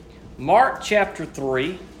Mark chapter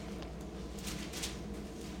 3.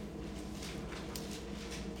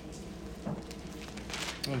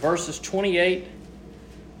 Verses 28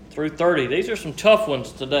 through 30. These are some tough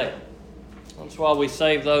ones today. That's why we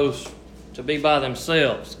save those to be by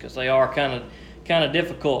themselves, because they are kind of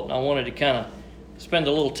difficult, and I wanted to kind of spend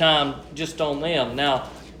a little time just on them. Now,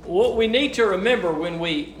 what we need to remember when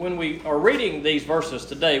we are reading these verses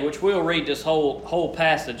today, which we'll read this whole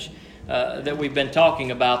passage that we've been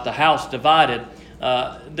talking about, the house divided.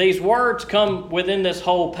 These words come within this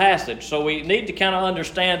whole passage, so we need to kind of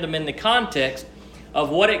understand them in the context of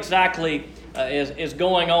what exactly is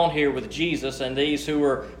going on here with Jesus and these who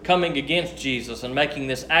are coming against Jesus and making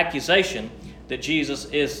this accusation that Jesus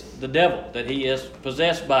is the devil, that he is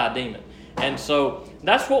possessed by a demon. And so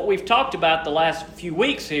that's what we've talked about the last few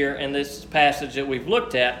weeks here in this passage that we've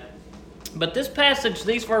looked at. But this passage,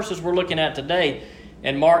 these verses we're looking at today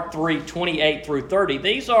in Mark 3, 28 through 30,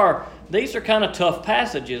 these are kind of tough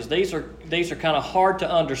passages. These are kind of hard to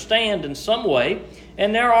understand in some way,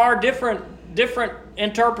 and there are different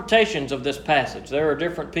interpretations of this passage. There are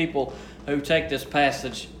different people who take this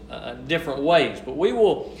passage different ways. But we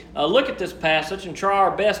will look at this passage and try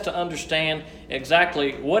our best to understand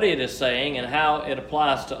exactly what it is saying and how it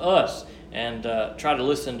applies to us, and try to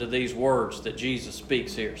listen to these words that Jesus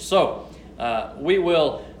speaks here. So we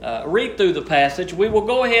will read through the passage. We will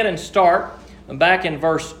go ahead and start back in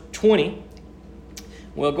verse 20.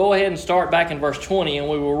 We'll go ahead and start back in verse 20, and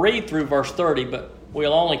we will read through verse 30, but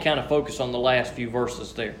we'll only kind of focus on the last few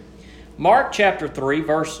verses there. Mark chapter 3,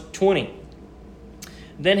 verse 20.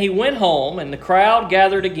 Then he went home, and the crowd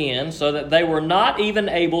gathered again, so that they were not even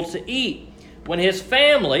able to eat. When his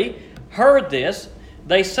family heard this,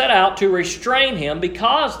 they set out to restrain him,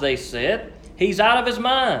 because they said, "He's out of his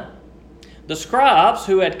mind." The scribes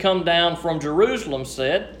who had come down from Jerusalem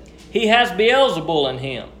said, "He has Beelzebul in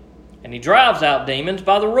him, and he drives out demons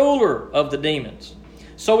by the ruler of the demons."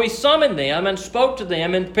 So he summoned them and spoke to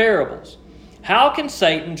them in parables. "How can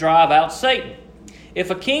Satan drive out Satan? If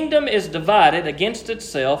a kingdom is divided against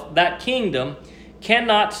itself, that kingdom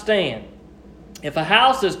cannot stand. If a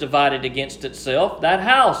house is divided against itself, that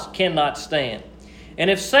house cannot stand. And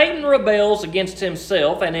if Satan rebels against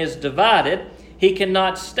himself and is divided, he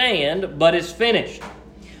cannot stand, but is finished.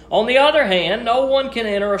 On the other hand, no one can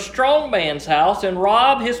enter a strong man's house and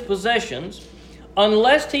rob his possessions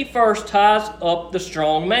unless he first ties up the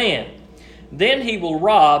strong man. Then he will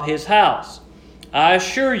rob his house. I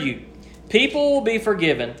assure you, people will be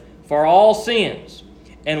forgiven for all sins,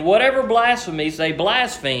 and whatever blasphemies they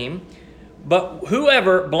blaspheme, but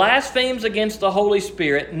whoever blasphemes against the Holy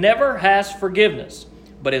Spirit never has forgiveness,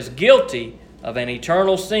 but is guilty of an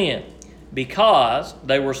eternal sin, because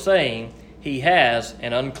they were saying he has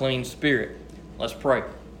an unclean spirit." Let's pray.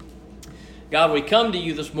 God, we come to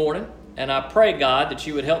you this morning, and I pray, God, that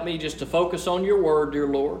you would help me just to focus on your word, dear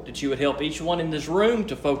Lord, that you would help each one in this room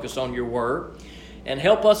to focus on your word, and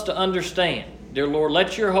help us to understand. Dear Lord,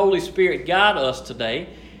 let your Holy Spirit guide us today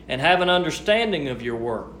and have an understanding of your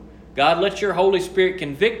word. God, let your Holy Spirit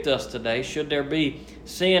convict us today should there be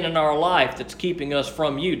sin in our life that's keeping us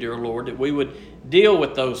from you, dear Lord, that we would deal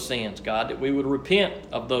with those sins, God, that we would repent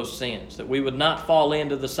of those sins, that we would not fall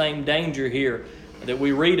into the same danger here that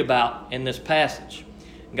we read about in this passage.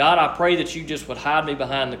 God, I pray that you just would hide me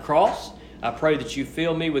behind the cross. I pray that you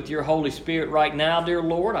fill me with your Holy Spirit right now, dear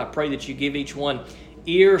Lord. I pray that you give each one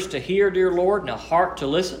ears to hear, dear Lord, and a heart to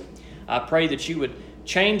listen. I pray that you would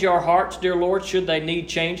change our hearts, dear Lord, should they need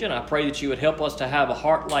changing. I pray that you would help us to have a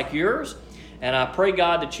heart like yours. And I pray,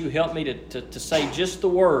 God, that you help me to say just the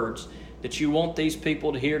words that you want these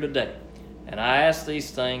people to hear today. And I ask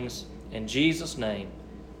these things in Jesus' name.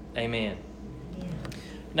 Amen.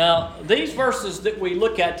 Now, these verses that we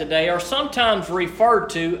look at today are sometimes referred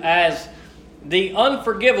to as the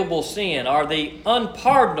unforgivable sin or the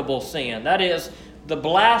unpardonable sin. That is the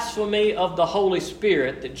blasphemy of the Holy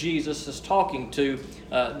Spirit that Jesus is talking to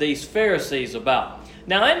these Pharisees about.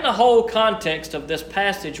 Now, in the whole context of this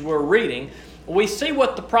passage we're reading, we see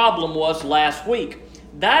what the problem was last week.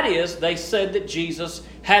 That is, they said that Jesus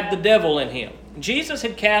had the devil in him. Jesus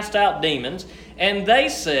had cast out demons, and they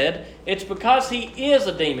said it's because he is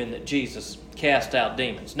a demon that Jesus cast out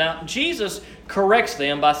demons. Now, Jesus corrects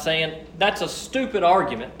them by saying that's a stupid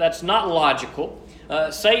argument. That's not logical.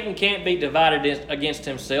 Satan can't be divided against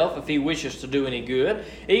himself if he wishes to do any good.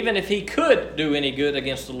 Even if he could do any good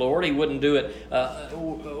against the Lord, he wouldn't do it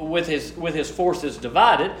with his forces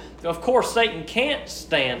divided. Of course, Satan can't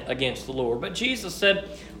stand against the Lord. But Jesus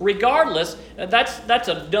said, regardless, that's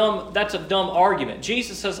a dumb argument.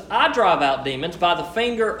 Jesus says, I drive out demons by the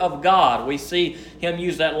finger of God. We see him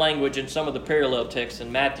use that language in some of the parallel texts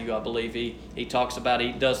in Matthew, I believe. He talks about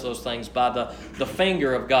he does those things by the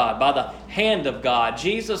finger of God, by the hand of God.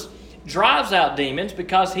 Jesus drives out demons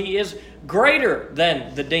because he is greater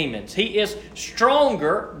than the demons. He is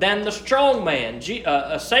stronger than the strong man.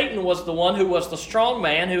 Satan was the one who was the strong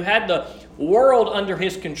man, who had the world under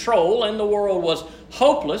his control, and the world was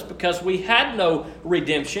hopeless because we had no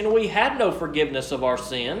redemption. We had no forgiveness of our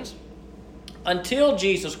sins until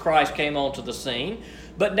Jesus Christ came onto the scene.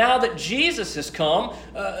 But now that Jesus has come,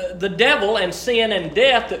 the devil and sin and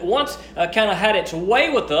death that once kind of had its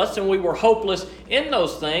way with us and we were hopeless in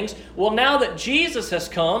those things, well, now that Jesus has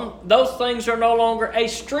come, those things are no longer a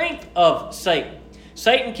strength of Satan.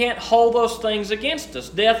 Satan can't hold those things against us.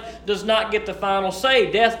 Death does not get the final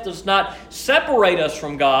say. Death does not separate us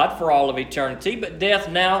from God for all of eternity, but death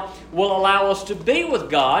now will allow us to be with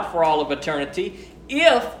God for all of eternity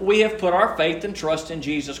if we have put our faith and trust in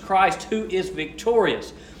Jesus Christ, who is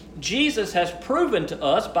victorious. Jesus has proven to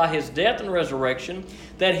us by his death and resurrection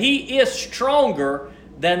that he is stronger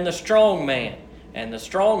than the strong man. And the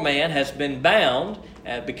strong man has been bound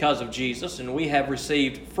because of Jesus, and we have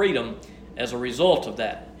received freedom as a result of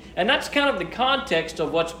that. And that's kind of the context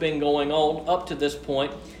of what's been going on up to this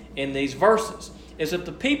point in these verses, is that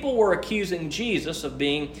the people were accusing Jesus of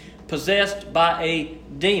being possessed by a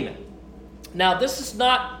demon. Now, this is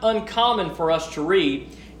not uncommon for us to read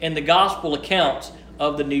in the gospel accounts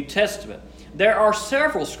of the New Testament. There are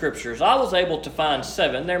several scriptures. I was able to find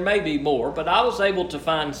 7. There may be more, but I was able to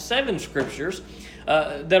find 7 scriptures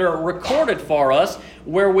that are recorded for us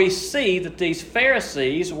where we see that these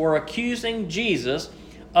Pharisees were accusing Jesus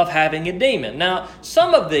of having a demon. Now,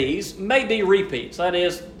 some of these may be repeats. That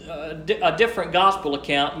is, a different gospel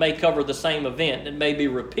account may cover the same event and may be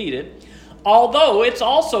repeated. Although it's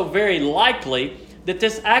also very likely that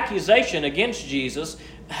this accusation against Jesus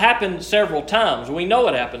happened several times. We know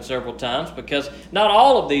it happened several times because not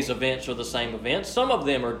all of these events are the same events. Some of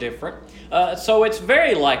them are different. So it's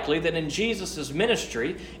very likely that in Jesus'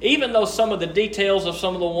 ministry, even though some of the details of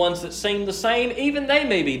some of the ones that seem the same, even they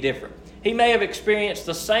may be different. He may have experienced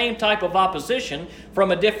the same type of opposition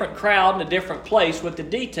from a different crowd in a different place, with the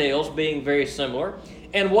details being very similar,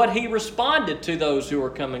 and what he responded to those who were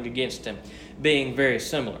coming against him being very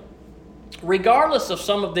similar. Regardless if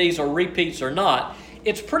some of these are repeats or not,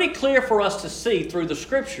 it's pretty clear for us to see through the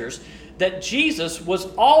Scriptures that Jesus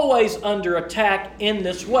was always under attack in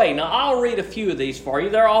this way. Now, I'll read a few of these for you.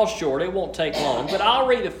 They're all short. It won't take long. But I'll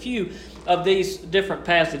read a few of these different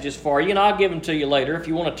passages for you, and I'll give them to you later. If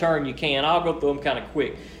you want to turn, you can. I'll go through them kind of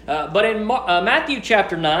quick. But in Matthew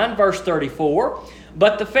chapter 9, verse 34,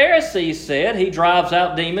 but the Pharisees said he drives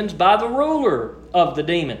out demons by the ruler of the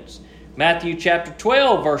demons. Matthew chapter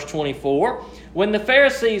 12, verse 24, when the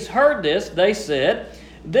Pharisees heard this, they said,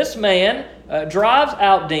 this man drives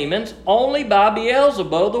out demons only by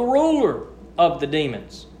Beelzebub, the ruler of the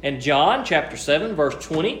demons. In John chapter 7, verse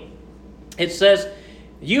 20, it says,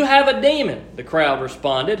 you have a demon, the crowd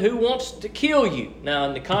responded, who wants to kill you. Now,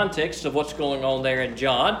 in the context of what's going on there in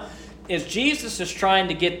John, is Jesus is trying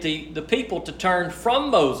to get the people to turn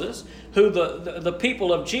from Moses, who the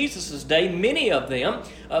people of Jesus' day, many of them,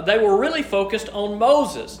 they were really focused on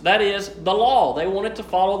Moses. That is, the law. They wanted to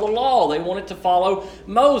follow the law. They wanted to follow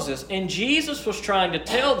Moses. And Jesus was trying to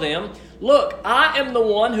tell them, look, I am the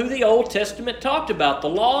one who the Old Testament talked about. The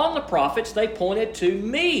law and the prophets, they pointed to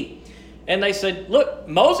me. And they said, look,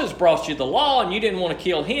 Moses brought you the law and you didn't want to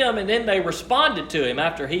kill him. And then they responded to him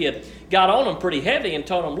after he had got on them pretty heavy and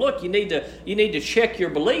told them, look, you need to check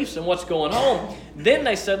your beliefs and what's going on. Then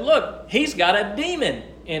they said, look, he's got a demon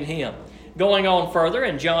in him. Going on further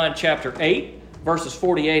in John chapter 8, verses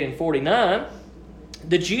 48 and 49,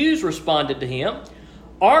 the Jews responded to him,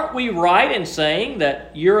 aren't we right in saying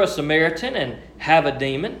that you're a Samaritan and have a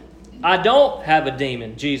demon? I don't have a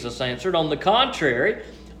demon, Jesus answered. On the contrary,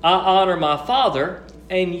 I honor my Father,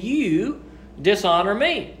 and you dishonor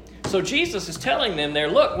me. So Jesus is telling them there,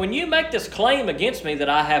 look, when you make this claim against me that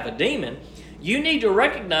I have a demon, you need to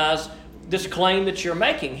recognize this claim that you're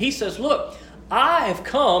making. He says, look, I have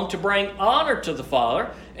come to bring honor to the Father,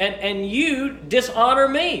 and you dishonor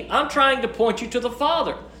me. I'm trying to point you to the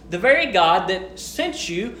Father, the very God that sent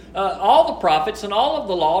you all the prophets and all of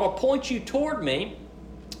the law to point you toward me.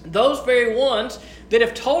 Those very ones that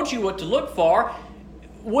have told you what to look for,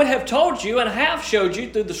 would have told you and have showed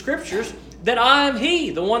you through the Scriptures that I am He,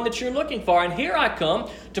 the one that you're looking for. And here I come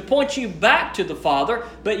to point you back to the Father,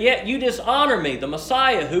 but yet you dishonor me, the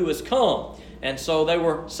Messiah who has come. And so they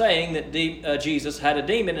were saying that Jesus had a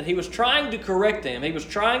demon, and He was trying to correct them. He was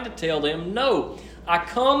trying to tell them, no, I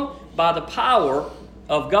come by the power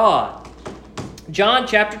of God. John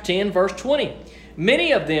chapter 10, verse 20.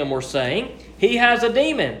 Many of them were saying, He has a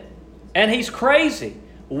demon, and he's crazy.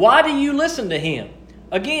 Why do you listen to him?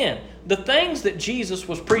 Again, the things that Jesus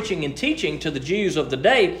was preaching and teaching to the Jews of the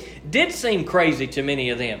day did seem crazy to many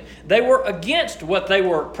of them. They were against what they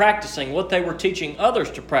were practicing, what they were teaching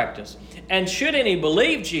others to practice. And should any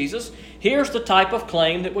believe Jesus, here's the type of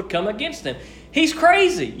claim that would come against them. He's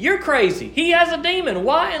crazy. You're crazy. He has a demon.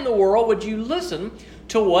 Why in the world would you listen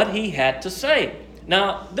to what he had to say?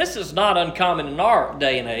 Now, this is not uncommon in our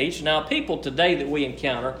day and age. Now, people today that we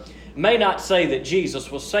encounter may not say that Jesus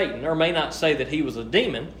was Satan, or may not say that he was a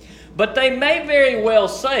demon, but they may very well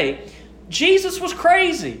say, Jesus was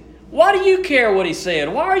crazy. Why do you care what he said?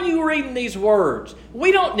 Why are you reading these words?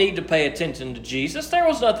 We don't need to pay attention to Jesus. There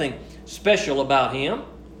was nothing special about him.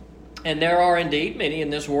 And there are indeed many in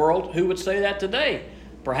this world who would say that today.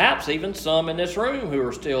 Perhaps even some in this room who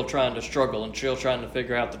are still trying to struggle and still trying to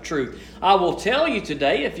figure out the truth. I will tell you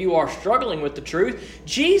today, if you are struggling with the truth,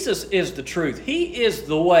 Jesus is the truth. He is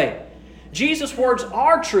the way. Jesus' words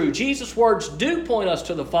are true. Jesus' words do point us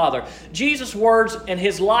to the Father. Jesus' words and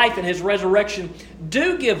His life and His resurrection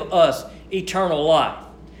do give us eternal life.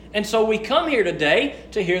 And so we come here today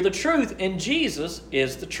to hear the truth, and Jesus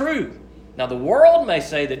is the truth. Now, the world may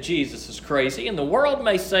say that Jesus is crazy, and the world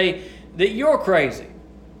may say that you're crazy.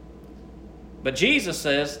 But Jesus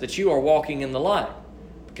says that you are walking in the light,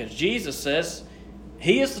 because Jesus says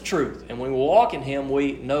He is the truth, and when we walk in Him,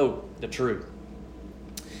 we know the truth.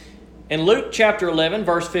 In Luke chapter 11,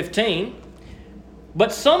 verse 15,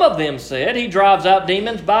 but some of them said, He drives out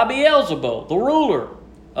demons by Beelzebul, the ruler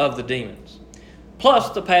of the demons. Plus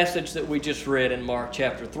the passage that we just read in Mark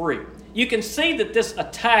chapter 3. You can see that this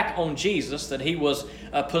attack on Jesus, that He was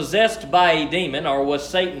possessed by a demon, or was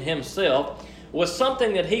Satan himself, was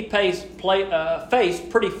something that He faced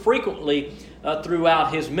pretty frequently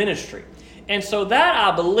throughout His ministry. And so that,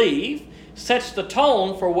 I believe, sets the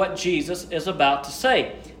tone for what Jesus is about to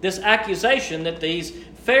say. This accusation that these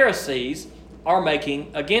Pharisees are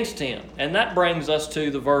making against Him. And that brings us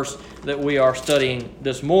to the verse that we are studying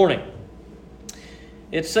this morning.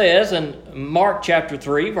 It says in Mark chapter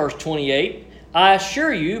 3, verse 28, I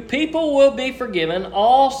assure you, people will be forgiven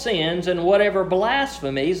all sins and whatever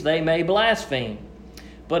blasphemies they may blaspheme.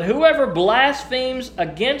 But whoever blasphemes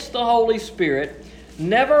against the Holy Spirit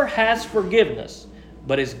never has forgiveness,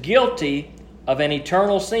 but is guilty of an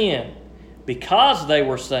eternal sin, because they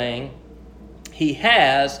were saying, He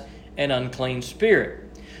has an unclean spirit.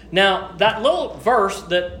 Now, that little verse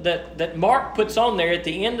that Mark puts on there at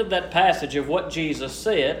the end of that passage of what Jesus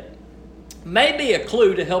said may be a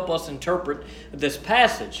clue to help us interpret this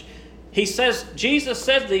passage. He says, Jesus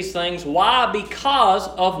said these things. Why? Because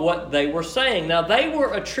of what they were saying. Now, they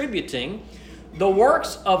were attributing the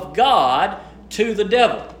works of God to the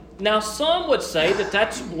devil. Now, some would say that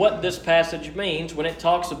that's what this passage means when it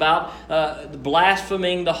talks about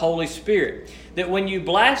blaspheming the Holy Spirit. That when you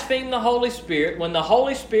blaspheme the Holy Spirit, when the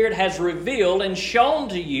Holy Spirit has revealed and shown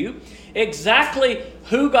to you exactly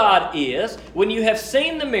who God is, when you have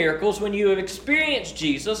seen the miracles, when you have experienced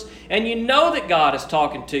Jesus, and you know that God is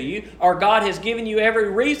talking to you, or God has given you every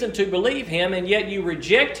reason to believe Him, and yet you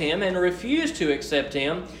reject Him and refuse to accept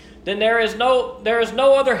Him, then there is no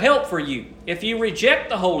other help for you. If you reject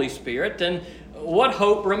the Holy Spirit, then what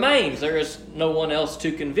hope remains? There is no one else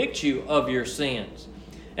to convict you of your sins.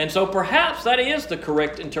 And so perhaps that is the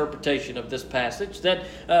correct interpretation of this passage,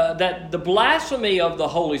 that the blasphemy of the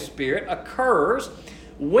Holy Spirit occurs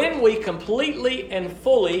when we completely and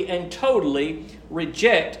fully and totally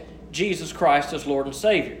reject Jesus Christ as Lord and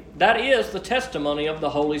Savior. That is the testimony of the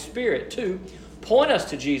Holy Spirit to point us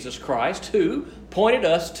to Jesus Christ, who pointed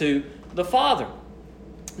us to the Father.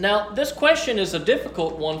 Now, this question is a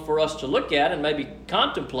difficult one for us to look at and maybe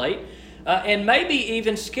contemplate, and maybe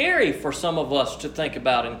even scary for some of us to think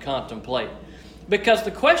about and contemplate. Because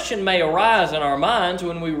the question may arise in our minds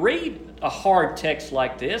when we read a hard text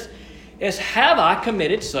like this, is, have I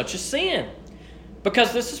committed such a sin?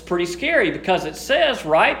 Because this is pretty scary, because it says,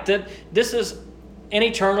 right, that this is an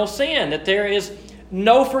eternal sin, that there is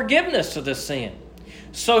no forgiveness of this sin.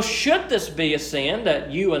 So should this be a sin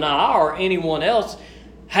that you and I or anyone else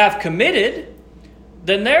have committed,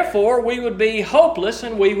 then therefore we would be hopeless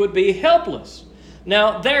and we would be helpless.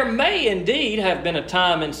 Now, there may indeed have been a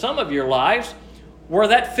time in some of your lives where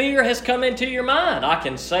that fear has come into your mind. I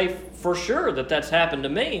can say for sure that that's happened to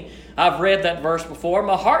me. I've read that verse before.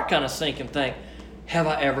 My heart kind of sink and think, have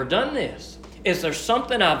I ever done this? Is there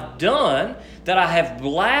something I've done that I have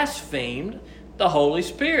blasphemed the Holy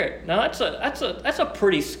Spirit? Now, that's a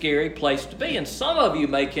pretty scary place to be, and some of you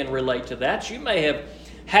can relate to that. You may have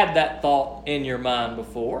had that thought in your mind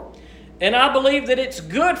before, and I believe that it's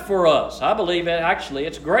good for us. I believe that actually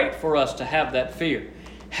it's great for us to have that fear.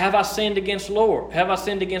 Have I sinned against the Lord? Have I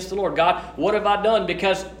sinned against the Lord? God, what have I done?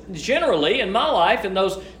 Because generally in my life, in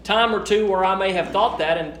those time or two where I may have thought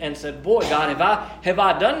that and said, boy, God, have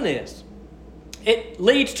I done this? It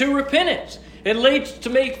leads to repentance. It leads to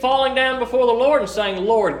me falling down before the Lord and saying,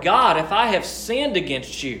 Lord God, if I have sinned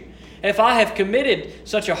against you, if I have committed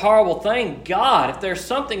such a horrible thing, God, if there's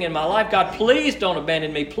something in my life, God, please don't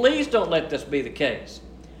abandon me. Please don't let this be the case.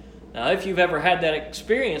 Now, if you've ever had that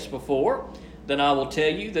experience before, then I will tell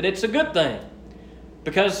you that it's a good thing,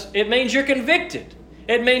 because it means you're convicted.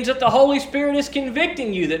 It means that the Holy Spirit is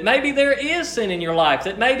convicting you, that maybe there is sin in your life,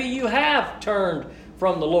 that maybe you have turned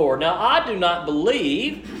from the Lord. Now, I do not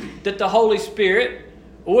believe that the Holy Spirit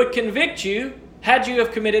would convict you had you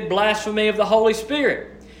have committed blasphemy of the Holy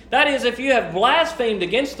Spirit. That is, if you have blasphemed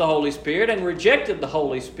against the Holy Spirit and rejected the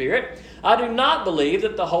Holy Spirit, I do not believe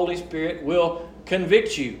that the Holy Spirit will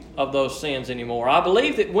convict you of those sins anymore. I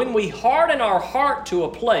believe that when we harden our heart to a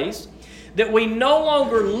place that we no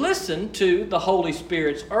longer listen to the Holy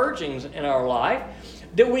Spirit's urgings in our life,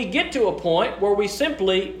 that we get to a point where we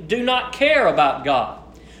simply do not care about God.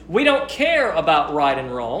 We don't care about right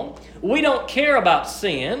and wrong. We don't care about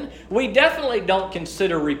sin. We definitely don't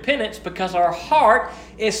consider repentance, because our heart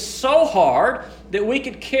is so hard that we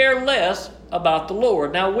could care less about the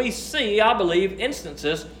Lord. Now, we see, I believe,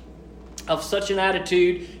 instances of such an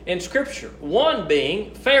attitude in Scripture. One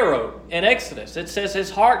being Pharaoh in Exodus. It says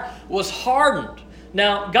his heart was hardened.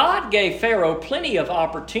 Now, God gave Pharaoh plenty of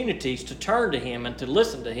opportunities to turn to him and to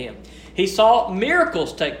listen to him. He saw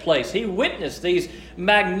miracles take place. He witnessed these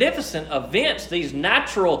magnificent events, these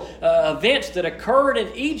natural events that occurred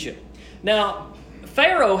in Egypt. Now,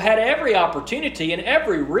 Pharaoh had every opportunity and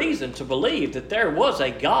every reason to believe that there was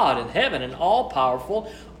a God in heaven, an all-powerful,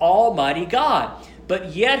 almighty God.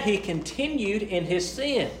 But yet he continued in his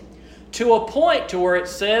sin, to a point to where it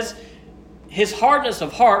says his hardness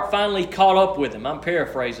of heart finally caught up with him. I'm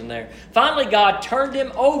paraphrasing there. Finally, God turned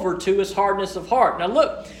him over to his hardness of heart. Now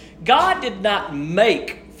look, God did not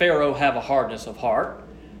make Pharaoh have a hardness of heart.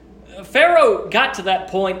 Pharaoh got to that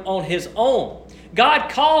point on his own. God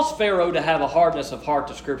caused Pharaoh to have a hardness of heart,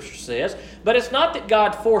 the Scripture says, but it's not that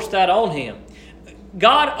God forced that on him.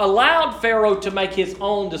 God allowed Pharaoh to make his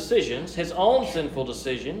own decisions, his own sinful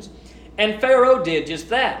decisions, and Pharaoh did just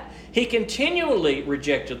that. He continually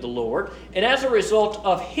rejected the Lord, and as a result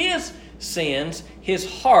of his sins,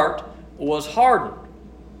 his heart was hardened.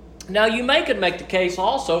 Now, you could make the case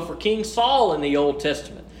also for King Saul in the Old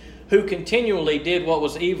Testament, who continually did what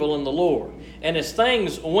was evil in the Lord. And as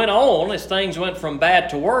things went on, as things went from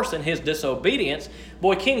bad to worse in his disobedience,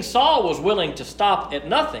 boy, King Saul was willing to stop at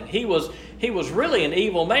nothing. He was really an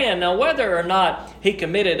evil man. Now, whether or not he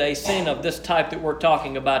committed a sin of this type that we're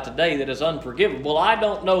talking about today that is unforgivable, I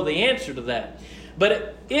don't know the answer to that.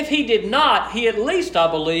 But if he did not, he at least,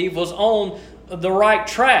 I believe, was on the right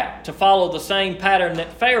track to follow the same pattern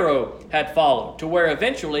that Pharaoh had followed, to where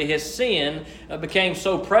eventually his sin became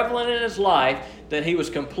so prevalent in his life that he was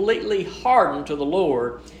completely hardened to the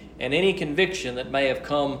Lord and any conviction that may have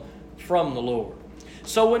come from the Lord.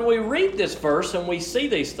 So when we read this verse and we see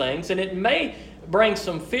these things, and it may bring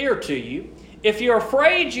some fear to you, if you're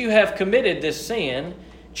afraid you have committed this sin,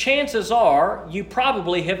 chances are you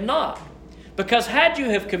probably have not. Because had you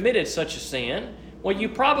have committed such a sin, well, you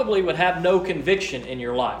probably would have no conviction in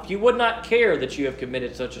your life. You would not care that you have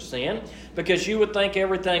committed such a sin, because you would think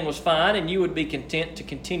everything was fine and you would be content to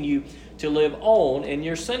continue to live on in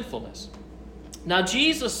your sinfulness. Now,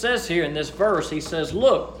 Jesus says here in this verse, he says,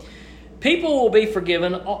 look, people will be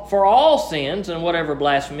forgiven for all sins and whatever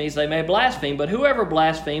blasphemies they may blaspheme, but whoever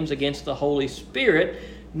blasphemes against the Holy Spirit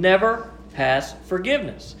never has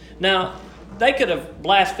forgiveness. Now, they could have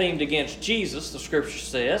blasphemed against Jesus, the Scripture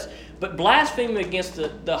says, but blaspheming against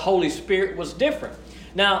the Holy Spirit was different.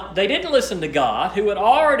 Now, they didn't listen to God, who had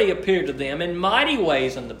already appeared to them in mighty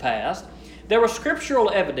ways in the past, There was scriptural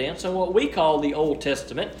evidence in what we call the Old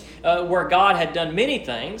Testament, where God had done many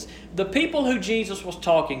things. The people who Jesus was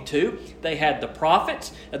talking to, they had the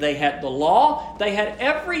prophets, they had the law, they had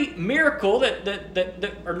every miracle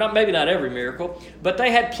or not, maybe not every miracle, but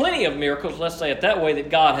they had plenty of miracles, let's say it that way, that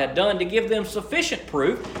God had done to give them sufficient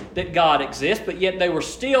proof that God exists, but yet they were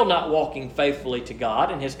still not walking faithfully to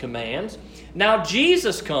God and His commands. Now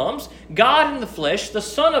Jesus comes, God in the flesh, the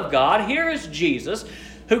Son of God. Here is Jesus,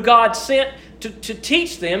 who God sent to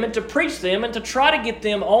teach them and to preach them and to try to get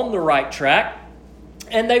them on the right track.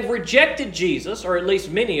 And they've rejected Jesus, or at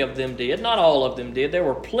least many of them did. Not all of them did. There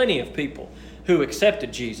were plenty of people who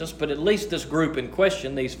accepted Jesus, but at least this group in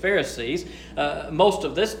question, these Pharisees, most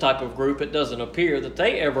of this type of group, it doesn't appear that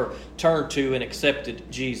they ever turned to and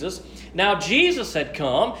accepted Jesus. Now Jesus had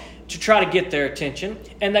come to try to get their attention,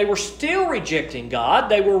 and they were still rejecting God.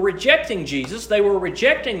 They were rejecting Jesus. They were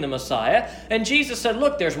rejecting the Messiah. And Jesus said,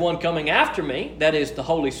 look, there's one coming after me, that is the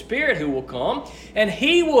Holy Spirit, who will come, and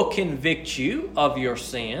He will convict you of your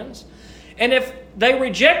sins. And if they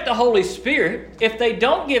reject the Holy Spirit, if they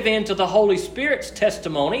don't give in to the Holy Spirit's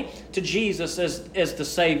testimony to Jesus as the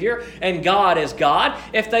Savior and God as God,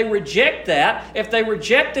 if they reject that, if they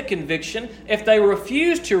reject the conviction, if they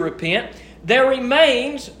refuse to repent, there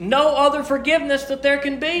remains no other forgiveness that there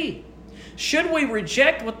can be. Should we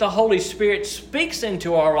reject what the Holy Spirit speaks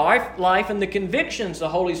into our life and the convictions the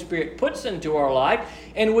Holy Spirit puts into our life,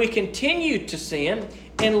 and we continue to sin,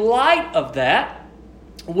 in light of that,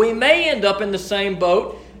 we may end up in the same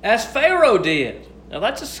boat as Pharaoh did. Now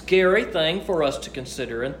that's a scary thing for us to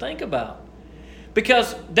consider and think about,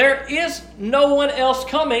 because there is no one else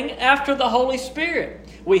coming after the Holy Spirit.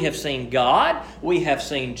 We have seen God, we have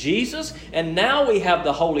seen Jesus, and now we have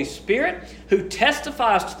the Holy Spirit who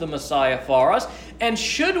testifies to the Messiah for us. And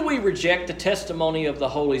should we reject the testimony of the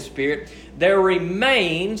Holy Spirit, there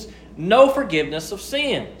remains no forgiveness of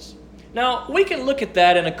sins. Now, we can look at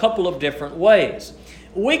that in a couple of different ways.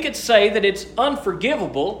 We could say that it's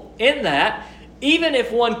unforgivable in that even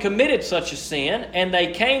if one committed such a sin and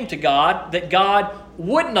they came to God, that God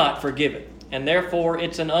would not forgive it. And therefore,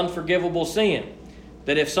 it's an unforgivable sin.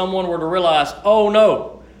 That if someone were to realize, oh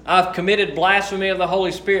no, I've committed blasphemy of the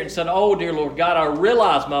Holy Spirit, and said, oh dear Lord God, I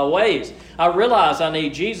realize my ways. I realize I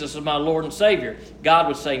need Jesus as my Lord and Savior. God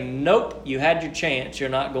would say, nope, you had your chance. You're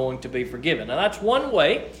not going to be forgiven. Now that's one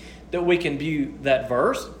way that we can view that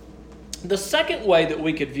verse. The second way that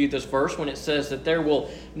we could view this verse, when it says that there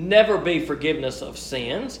will never be forgiveness of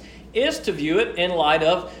sins, is to view it in light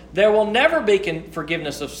of there will never be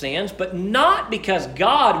forgiveness of sins, but not because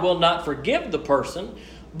God will not forgive the person,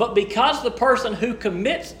 but because the person who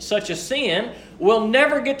commits such a sin will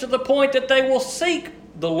never get to the point that they will seek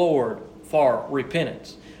the Lord for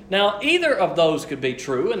repentance. Now, either of those could be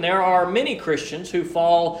true, and there are many Christians who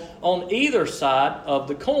fall on either side of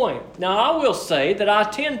the coin. Now, I will say that I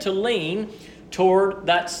tend to lean toward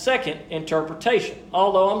that second interpretation,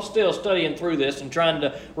 although I'm still studying through this and trying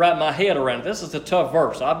to wrap my head around it. This is a tough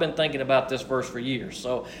verse. I've been thinking about this verse for years,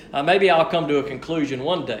 so maybe I'll come to a conclusion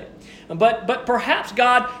one day. But perhaps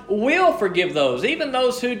God will forgive those, even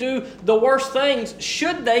those who do the worst things,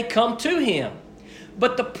 should they come to Him.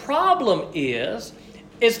 But the problem is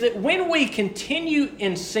that when we continue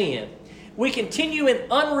in sin, we continue in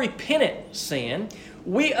unrepentant sin,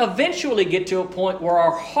 we eventually get to a point where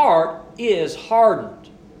our heart is hardened.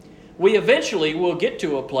 We eventually will get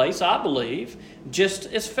to a place, I believe, just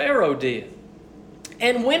as Pharaoh did.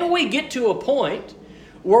 And when we get to a point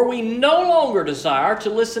where we no longer desire to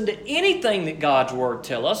listen to anything that God's Word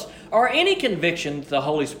tells us, or any conviction that the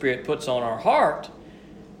Holy Spirit puts on our heart,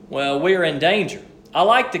 well, we're in danger. I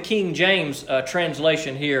like the King James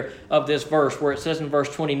translation here of this verse, where it says in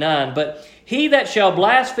verse 29, "But he that shall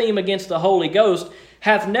blaspheme against the Holy Ghost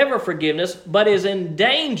hath never forgiveness, but is in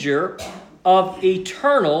danger of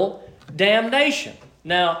eternal damnation."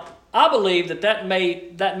 Now, I believe that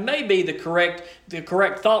may be the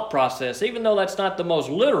correct thought process, even though that's not the most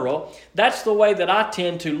literal. That's the way that I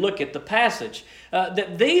tend to look at the passage.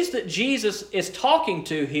 That these that Jesus is talking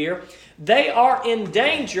to here, they are in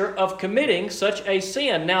danger of committing such a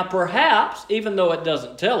sin. Now, perhaps, even though it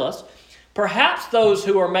doesn't tell us, perhaps those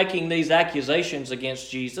who are making these accusations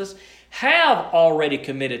against Jesus have already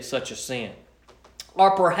committed such a sin.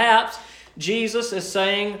 Or perhaps Jesus is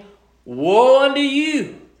saying, "Woe unto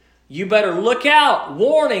you! You better look out.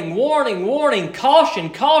 Warning, warning, warning. Caution,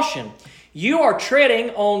 caution. You are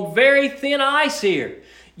treading on very thin ice here.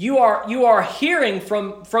 You are hearing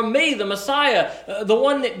from me, the Messiah, the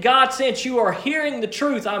one that God sent. You are hearing the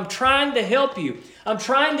truth. I'm trying to help you. I'm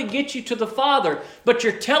trying to get you to the Father, but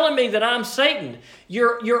you're telling me that I'm Satan.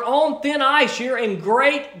 You're on thin ice. You're in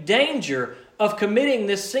great danger of committing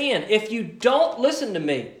this sin. If you don't listen to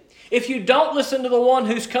me, if you don't listen to the one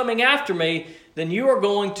who's coming after me, then you are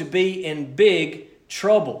going to be in big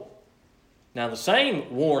trouble. Now, the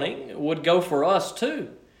same warning would go for us too.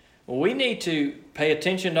 We need to pay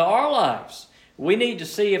attention to our lives. We need to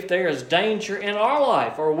see if there is danger in our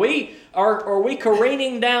life. Are we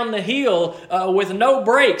careening down the hill with no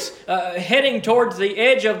brakes, heading towards the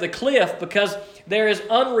edge of the cliff because there is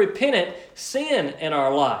unrepentant sin in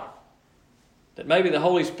our life that maybe the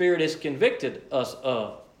Holy Spirit has convicted us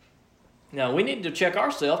of? Now, we need to check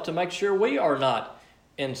ourselves to make sure we are not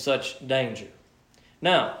in such danger.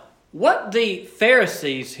 Now, what the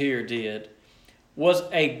Pharisees here did was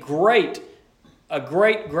a great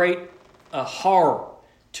horror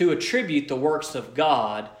to attribute the works of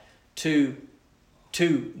God to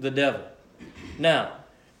the devil. Now,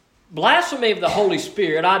 blasphemy of the Holy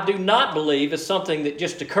Spirit, I do not believe is something that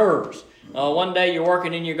just occurs. One day you're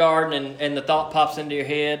working in your garden and the thought pops into your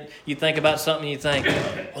head. You think about something and you think,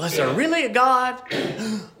 well, is there really a God?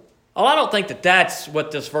 Well, I don't think that that's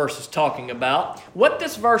what this verse is talking about. What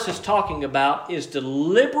this verse is talking about is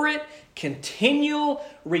deliberate, continual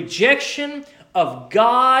rejection of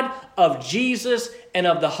God, of Jesus, and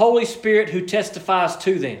of the Holy Spirit who testifies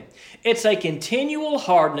to them. It's a continual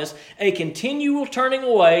hardness, a continual turning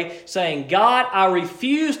away, saying, God, I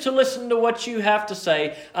refuse to listen to what you have to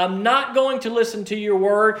say. I'm not going to listen to your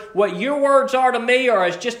word. What your words are to me are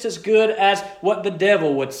just as good as what the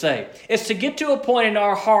devil would say. It's to get to a point in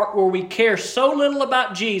our heart where we care so little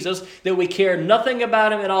about Jesus that we care nothing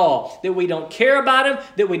about him at all, that we don't care about him,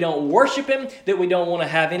 that we don't worship him, that we don't want to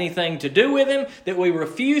have anything to do with him, that we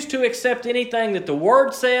refuse to accept anything that the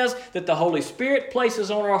word says, that the Holy Spirit places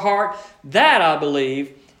on our heart. That, I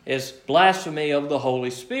believe, is blasphemy of the Holy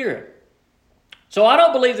Spirit. So I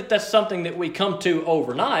don't believe that that's something that we come to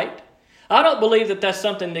overnight. I don't believe that that's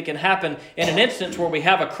something that can happen in an instance where we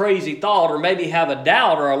have a crazy thought or maybe have a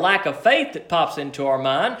doubt or a lack of faith that pops into our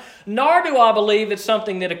mind. Nor do I believe it's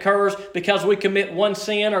something that occurs because we commit one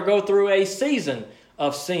sin or go through a season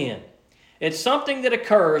of sin. It's something that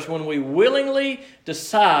occurs when we willingly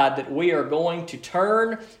decide that we are going to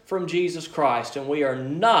turn from Jesus Christ and we are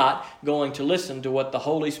not going to listen to what the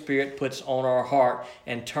Holy Spirit puts on our heart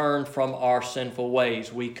and turn from our sinful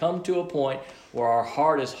ways. We come to a point where our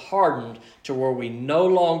heart is hardened to where we no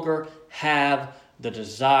longer have the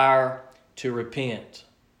desire to repent.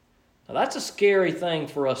 Now, that's a scary thing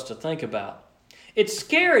for us to think about. It's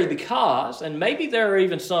scary because, and maybe there are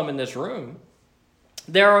even some in this room,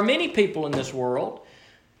 there are many people in this world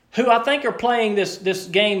who I think are playing this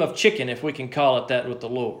game of chicken, if we can call it that, with the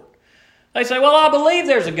Lord. They say, well, I believe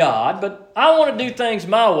there's a God, but I want to do things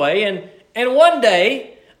my way, and one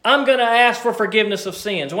day I'm going to ask for forgiveness of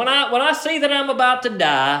sins. When I see that I'm about to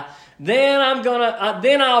die, then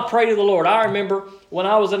I'll pray to the Lord. I remember when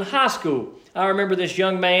I was in high school, I remember this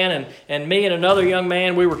young man and me and another young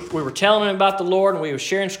man, we were telling him about the Lord, and we were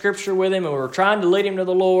sharing Scripture with him, and we were trying to lead him to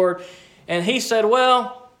the Lord. And he said,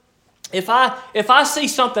 well, if I see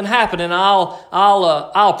something happening,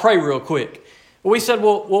 I'll pray real quick. We said,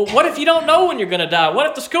 well, what if you don't know when you're going to die? What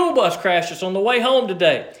if the school bus crashes on the way home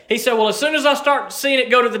today? He said, well, as soon as I start seeing it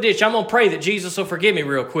go to the ditch, I'm going to pray that Jesus will forgive me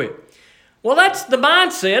real quick. Well, that's the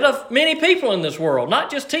mindset of many people in this world,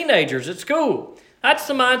 not just teenagers at school. That's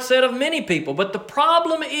the mindset of many people. But the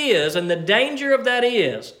problem is, and the danger of that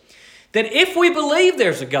is, that if we believe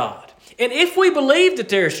there's a God, and if we believe that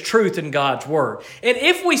there's truth in God's Word, and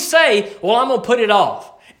if we say, well, I'm going to put it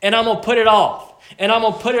off, and I'm going to put it off, and I'm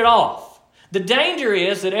going to put it off, the danger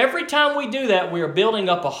is that every time we do that, we are building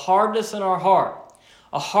up a hardness in our heart,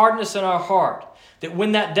 that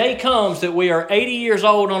when that day comes that we are 80 years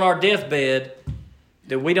old on our deathbed,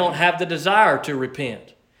 that we don't have the desire to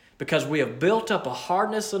repent, because we have built up a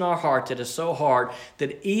hardness in our heart that is so hard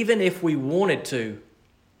that even if we wanted to,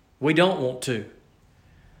 we don't want to.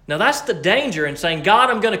 Now that's the danger in saying, God,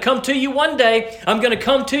 I'm going to come to you one day. I'm going to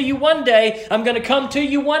come to you one day. I'm going to come to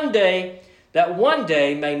you one day. That one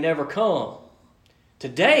day may never come.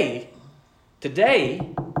 Today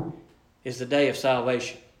is the day of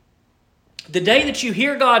salvation. The day that you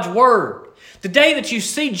hear God's word. The day that you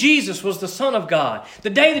see Jesus was the Son of God.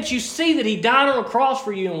 The day that you see that He died on a cross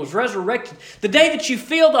for you and was resurrected. The day that you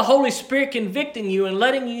feel the Holy Spirit convicting you and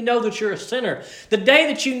letting you know that you're a sinner. The day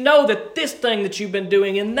that you know that this thing that you've been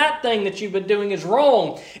doing and that thing that you've been doing is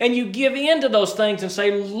wrong. And you give in to those things and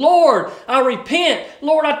say, Lord, I repent.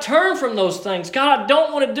 Lord, I turn from those things. God, I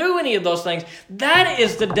don't want to do any of those things. That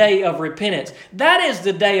is the day of repentance. That is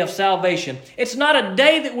the day of salvation. It's not a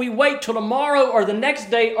day that we wait till tomorrow or the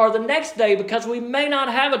next day or the next day, because we may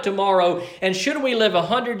not have a tomorrow. And should we live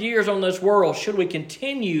 100 years on this world, should we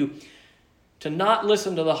continue to not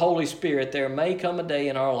listen to the Holy Spirit, there may come a day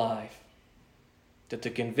in our life that the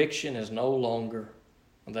conviction is no longer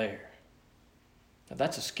there. Now,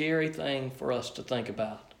 that's a scary thing for us to think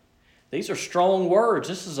about. These are strong words.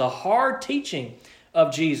 This is a hard teaching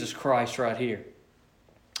of Jesus Christ right here.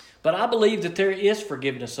 But I believe that there is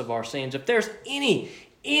forgiveness of our sins. If there's any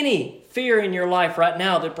fear in your life right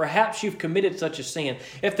now that perhaps you've committed such a sin,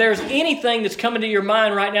 if there's anything that's coming to your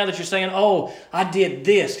mind right now that you're saying, oh, I did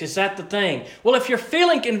this, is that the thing? Well, if you're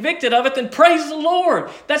feeling convicted of it, then praise the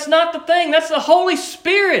Lord. That's not the thing. That's the Holy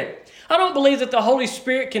Spirit. I don't believe that the Holy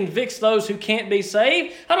Spirit convicts those who can't be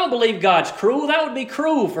saved. I don't believe God's cruel. That would be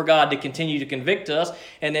cruel for God to continue to convict us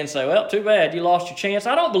and then say, well, too bad, you lost your chance.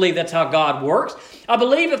 I don't believe that's how God works. I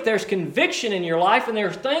believe if there's conviction in your life and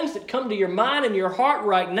there's things that come to your mind and your heart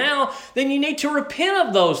right now, then you need to repent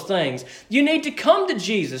of those things. You need to come to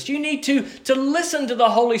Jesus. You need to listen to the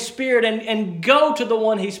Holy Spirit and go to the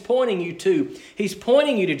one He's pointing you to. He's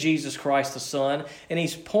pointing you to Jesus Christ the Son, and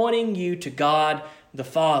He's pointing you to God the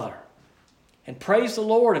Father. And praise the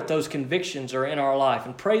Lord if those convictions are in our life.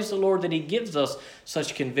 And praise the Lord that He gives us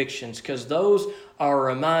such convictions, because those are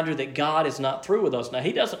a reminder that God is not through with us. Now,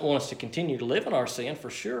 He doesn't want us to continue to live in our sin,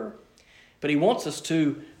 for sure. But He wants us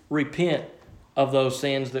to repent of those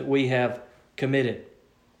sins that we have committed.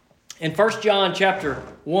 In 1 John chapter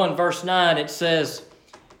 1, verse 9, it says,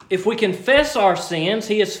 if we confess our sins,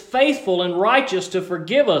 He is faithful and righteous to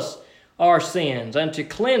forgive us our sins and to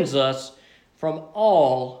cleanse us from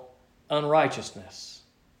all unrighteousness.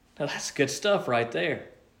 Now that's good stuff right there.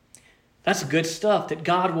 That's good stuff, that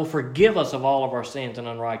God will forgive us of all of our sins and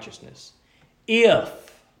unrighteousness if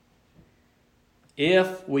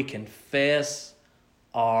we confess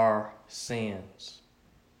our sins.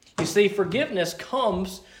 You see, forgiveness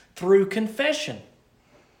comes through confession.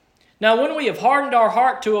 Now, when we have hardened our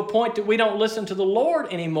heart to a point that we don't listen to the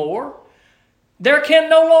Lord anymore, there can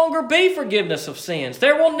no longer be forgiveness of sins.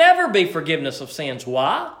 There will never be forgiveness of sins.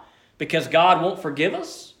 Why? Because God won't forgive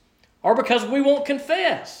us, or because we won't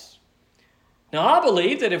confess? Now, I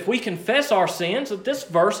believe that if we confess our sins, that this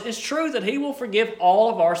verse is true, that He will forgive all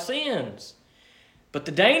of our sins. But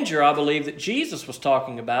the danger, I believe, that Jesus was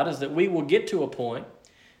talking about is that we will get to a point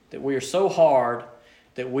that we are so hard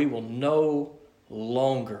that we will no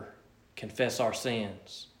longer confess our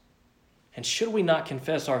sins. And should we not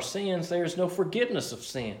confess our sins, there is no forgiveness of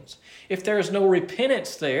sins. If there is no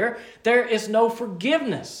repentance there is no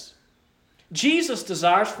forgiveness. Jesus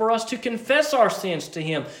desires for us to confess our sins to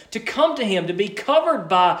Him, to come to Him, to be covered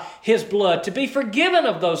by His blood, to be forgiven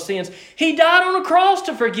of those sins. He died on a cross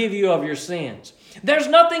to forgive you of your sins. There's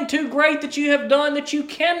nothing too great that you have done that you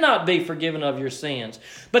cannot be forgiven of your sins.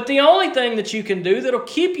 But the only thing that you can do that'll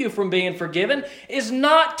keep you from being forgiven is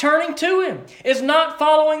not turning to Him, is not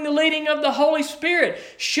following the leading of the Holy Spirit.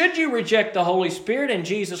 Should you reject the Holy Spirit and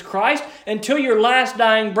Jesus Christ until your last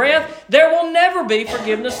dying breath, there will never be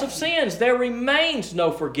forgiveness of sins. There remains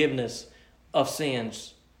no forgiveness of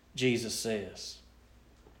sins, Jesus says.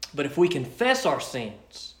 But if we confess our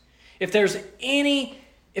sins, if there's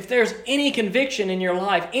any conviction in your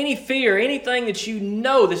life, any fear, anything that you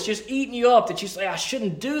know that's just eating you up, that you say, I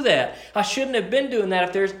shouldn't do that, I shouldn't have been doing that,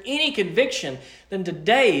 if there's any conviction, then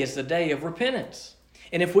today is the day of repentance.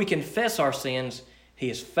 And if we confess our sins, He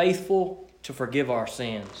is faithful to forgive our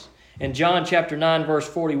sins. In John chapter 9, verse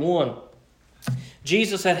 41,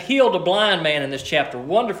 Jesus had healed a blind man in this chapter.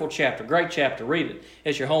 Wonderful chapter, great chapter. Read it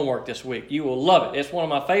as your homework this week. You will love it. It's one of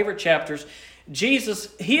my favorite chapters.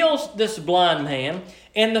 Jesus heals this blind man,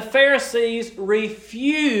 and the Pharisees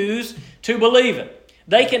refuse to believe it.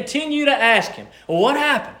 They continue to ask Him, well, what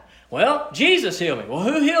happened? Well, Jesus healed me. Well,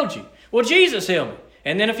 who healed you? Well, Jesus healed me.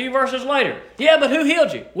 And then a few verses later, yeah, but who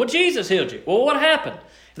healed you? Well, Jesus healed you. Well, what happened?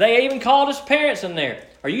 They even called his parents in there.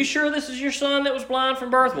 Are you sure this is your son that was blind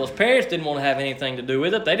from birth? Well, his parents didn't want to have anything to do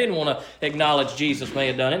with it. They didn't want to acknowledge Jesus may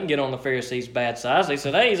have done it and get on the Pharisees' bad side. They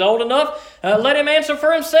said, hey, he's old enough. Let him answer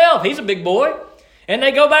for himself. He's a big boy. And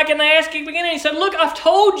they go back and they ask him again. And he said, look, I've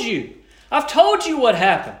told you. I've told you what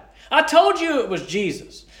happened. I told you it was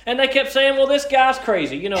Jesus. And they kept saying, well, this guy's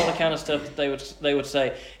crazy. You know, the kind of stuff that they would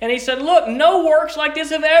say. And he said, look, no works like this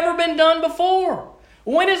have ever been done before.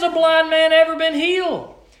 When has a blind man ever been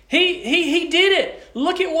healed? He did it.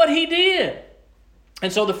 Look at what he did.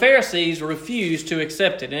 And so the Pharisees refused to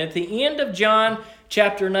accept it. And at the end of John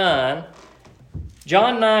chapter 9,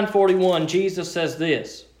 John 9:41, Jesus says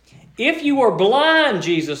this, if you were blind,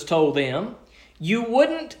 Jesus told them, you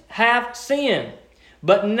wouldn't have sin.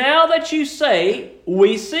 But now that you say,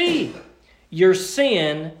 we see, your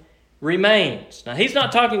sin remains. Now, he's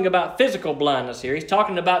not talking about physical blindness here. He's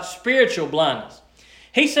talking about spiritual blindness.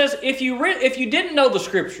 He says, if you didn't know the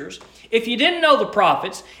Scriptures, if you didn't know the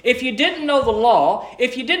prophets, if you didn't know the law,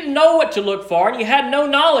 if you didn't know what to look for, and you had no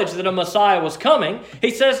knowledge that a Messiah was coming,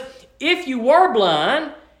 he says, if you were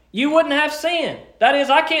blind, you wouldn't have sin. That is,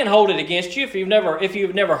 I can't hold it against you. If you've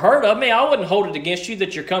never heard of me, I wouldn't hold it against you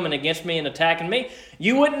that you're coming against me and attacking me.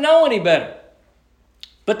 You wouldn't know any better.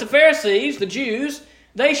 But the Pharisees, the Jews,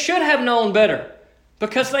 they should have known better,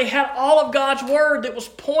 because they had all of God's Word that was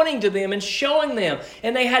pointing to them and showing them.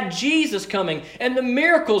 And they had Jesus coming and the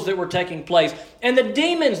miracles that were taking place and the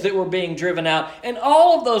demons that were being driven out. And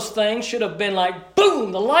all of those things should have been like,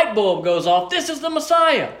 boom, the light bulb goes off. This is the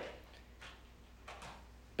Messiah.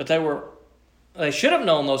 But they should have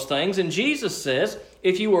known those things. And Jesus says,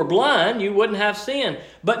 if you were blind, you wouldn't have sin.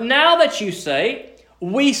 But now that you say,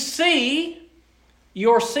 we see,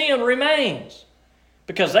 your sin remains.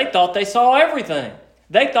 Because they thought they saw everything.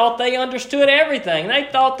 They thought they understood everything. They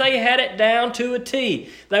thought they had it down to a T.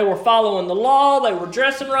 They were following the law. They were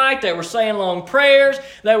dressing right. They were saying long prayers.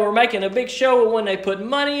 They were making a big show of when they put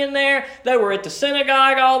money in there. They were at the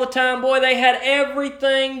synagogue all the time. Boy, they had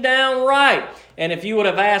everything down right. And if you would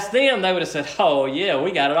have asked them, they would have said, oh, yeah,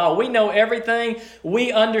 we got it all. We know everything.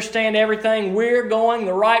 We understand everything. We're going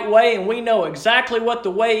the right way, and we know exactly what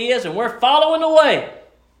the way is, and we're following the way.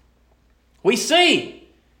 We see.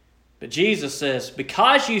 But Jesus says,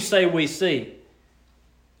 because you say we see,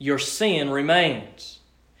 your sin remains.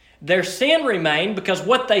 Their sin remained because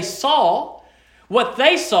what they saw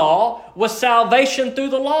was salvation through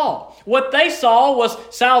the law. What they saw was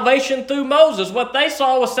salvation through Moses. What they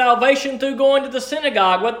saw was salvation through going to the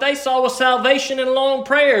synagogue. What they saw was salvation in long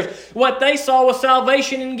prayers. What they saw was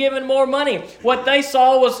salvation in giving more money. What they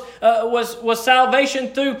saw was salvation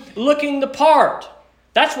through looking the part.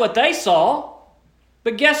 That's what they saw.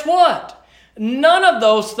 But guess what? None of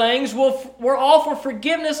those things were all for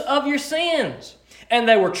forgiveness of your sins. And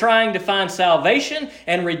they were trying to find salvation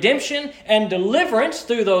and redemption and deliverance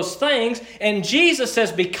through those things. And Jesus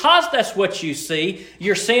says, because that's what you see,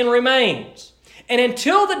 your sin remains. And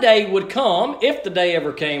until the day would come, if the day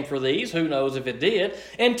ever came for these, who knows if it did,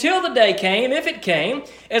 until the day came, if it came,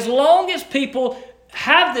 as long as people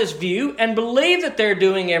have this view and believe that they're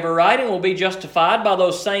doing ever right and will be justified by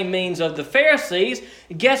those same means of the Pharisees,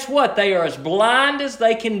 guess what? They are as blind as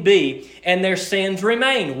they can be, and their sins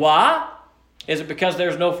remain. Why? Is it because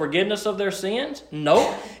there's no forgiveness of their sins?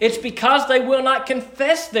 No. It's because they will not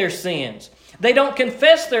confess their sins. They don't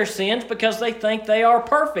confess their sins because they think they are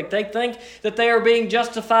perfect. They think that they are being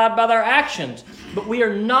justified by their actions. But we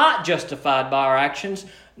are not justified by our actions,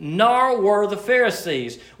 nor were the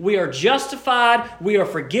Pharisees. We are justified, we are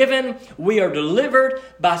forgiven, we are delivered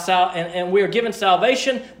and we are given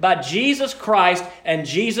salvation by Jesus Christ and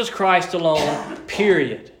Jesus Christ alone,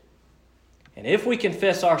 period. And if we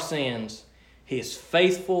confess our sins, He is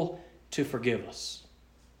faithful to forgive us.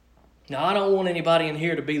 Now, I don't want anybody in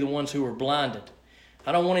here to be the ones who are blinded.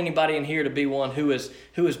 I don't want anybody in here to be one who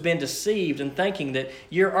has been deceived and thinking that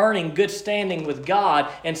you're earning good standing with God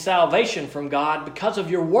and salvation from God because of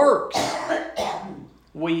your works.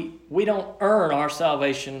 We don't earn our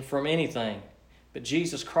salvation from anything, but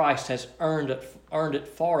Jesus Christ has earned it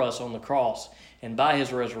for us on the cross and by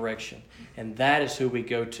His resurrection, and that is who we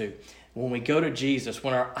go to. When we go to Jesus,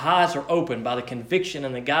 when our eyes are opened by the conviction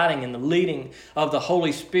and the guiding and the leading of the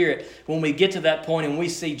Holy Spirit, when we get to that point and we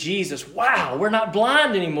see Jesus, wow, we're not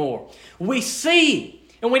blind anymore. We see,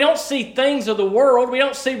 and we don't see things of the world. We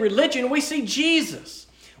don't see religion. We see Jesus.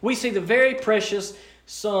 We see the very precious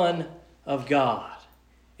Son of God.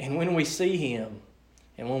 And when we see Him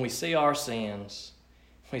and when we see our sins,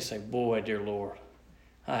 we say, boy, dear Lord,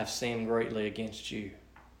 I have sinned greatly against you.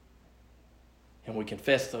 And we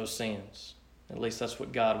confess those sins. At least that's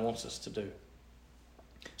what God wants us to do.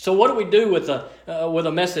 So what do we do with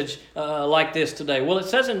a message like this today? Well, it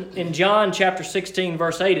says in John chapter 16,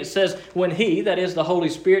 verse 8, it says, when He, that is the Holy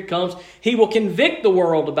Spirit, comes, He will convict the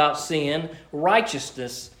world about sin,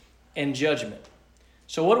 righteousness, and judgment.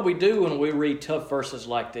 So what do we do when we read tough verses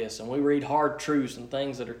like this and we read hard truths and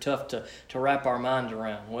things that are tough to wrap our minds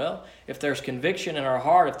around? Well, if there's conviction in our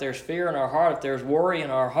heart, if there's fear in our heart, if there's worry in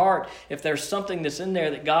our heart, if there's something that's in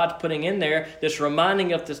there that God's putting in there that's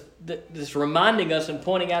reminding us and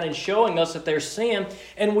pointing out and showing us that there's sin,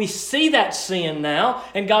 and we see that sin now,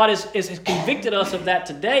 and God has convicted us of that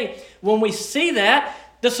today, when we see that,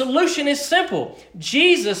 the solution is simple.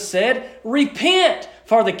 Jesus said, repent,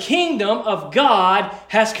 for the kingdom of God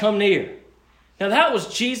has come near. Now that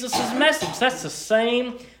was Jesus' message. That's the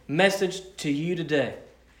same message to you today.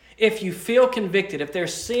 If you feel convicted, if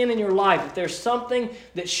there's sin in your life, if there's something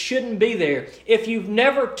that shouldn't be there, if you've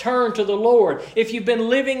never turned to the Lord, if you've been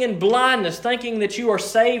living in blindness, thinking that you are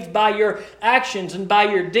saved by your actions and by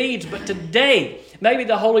your deeds, but today, maybe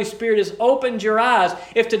the Holy Spirit has opened your eyes.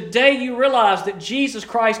 If today you realize that Jesus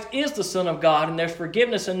Christ is the Son of God and there's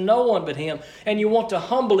forgiveness in no one but Him, and you want to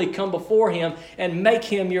humbly come before Him and make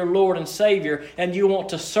Him your Lord and Savior, and you want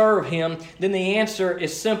to serve Him, then the answer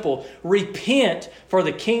is simple. Repent, for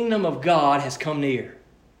the kingdom of God has come near.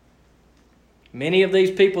 Many of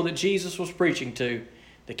these people that Jesus was preaching to,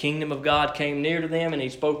 the kingdom of God came near to them, and He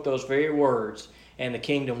spoke those very words, and the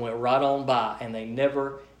kingdom went right on by, and they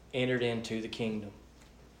never entered into the kingdom.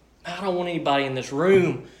 I don't want anybody in this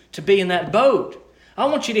room to be in that boat. I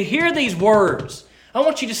want you to hear these words. I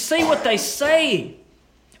want you to see what they say.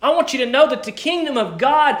 I want you to know that the kingdom of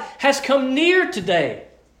God has come near today.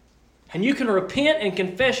 And you can repent and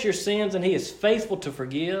confess your sins, and He is faithful to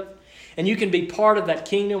forgive. And you can be part of that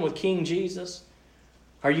kingdom with King Jesus.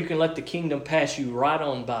 Or you can let the kingdom pass you right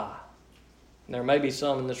on by. And there may be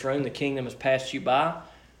some in this room, the kingdom has passed you by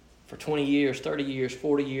for 20 years, 30 years,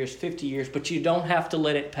 40 years, 50 years, but you don't have to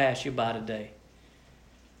let it pass you by today.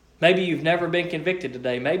 Maybe you've never been convicted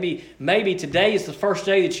today. Maybe today is the first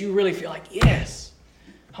day that you really feel like, yes,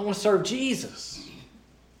 I want to serve Jesus.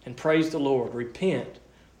 And praise the Lord. Repent,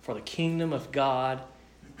 for the kingdom of God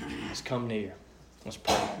has come near. Let's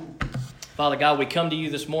pray. Father God, we come to you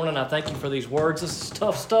this morning. I thank you for these words. This is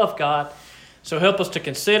tough stuff, God. So help us to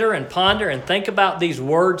consider and ponder and think about these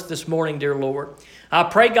words this morning, dear Lord. I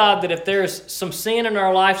pray, God, that if there's some sin in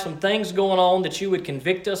our life, some things going on, that you would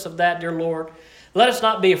convict us of that, dear Lord. Let us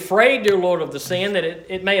not be afraid, dear Lord, of the sin, that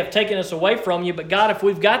it may have taken us away from you. But God, if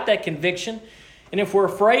we've got that conviction, and if we're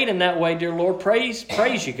afraid in that way, dear Lord, praise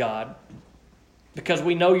you, God, because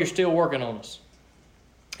we know you're still working on us.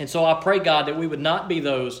 And so I pray, God, that we would not be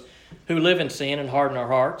those who live in sin and harden our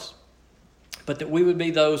hearts, but that we would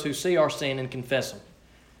be those who see our sin and confess them.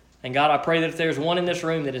 And God, I pray that if there's one in this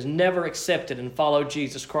room that has never accepted and followed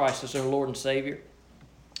Jesus Christ as their Lord and Savior,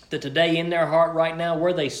 that today in their heart right now,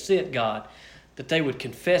 where they sit, God, that they would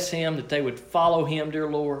confess Him, that they would follow Him, dear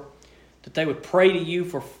Lord, that they would pray to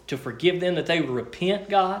you to forgive them, that they would repent,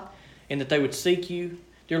 God, and that they would seek you,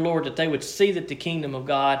 dear Lord, that they would see that the kingdom of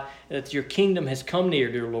God, that your kingdom has come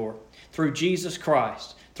near, dear Lord, through Jesus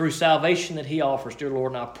Christ, through salvation that He offers, dear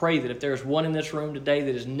Lord. And I pray that if there's one in this room today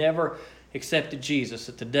that has never accepted Jesus,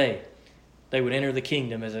 that today they would enter the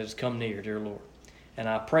kingdom as it has come near, dear Lord. And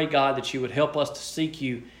I pray, God, that you would help us to seek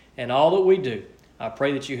you in all that we do. I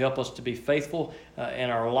pray that you help us to be faithful in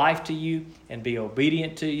our life to you and be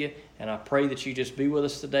obedient to you. And I pray that you just be with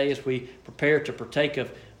us today as we prepare to partake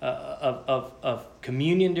of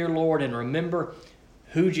communion, dear Lord, and remember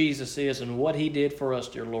who Jesus is and what He did for us,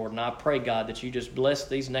 dear Lord. And I pray, God, that you just bless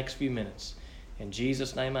these next few minutes. In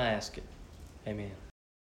Jesus' name I ask it. Amen.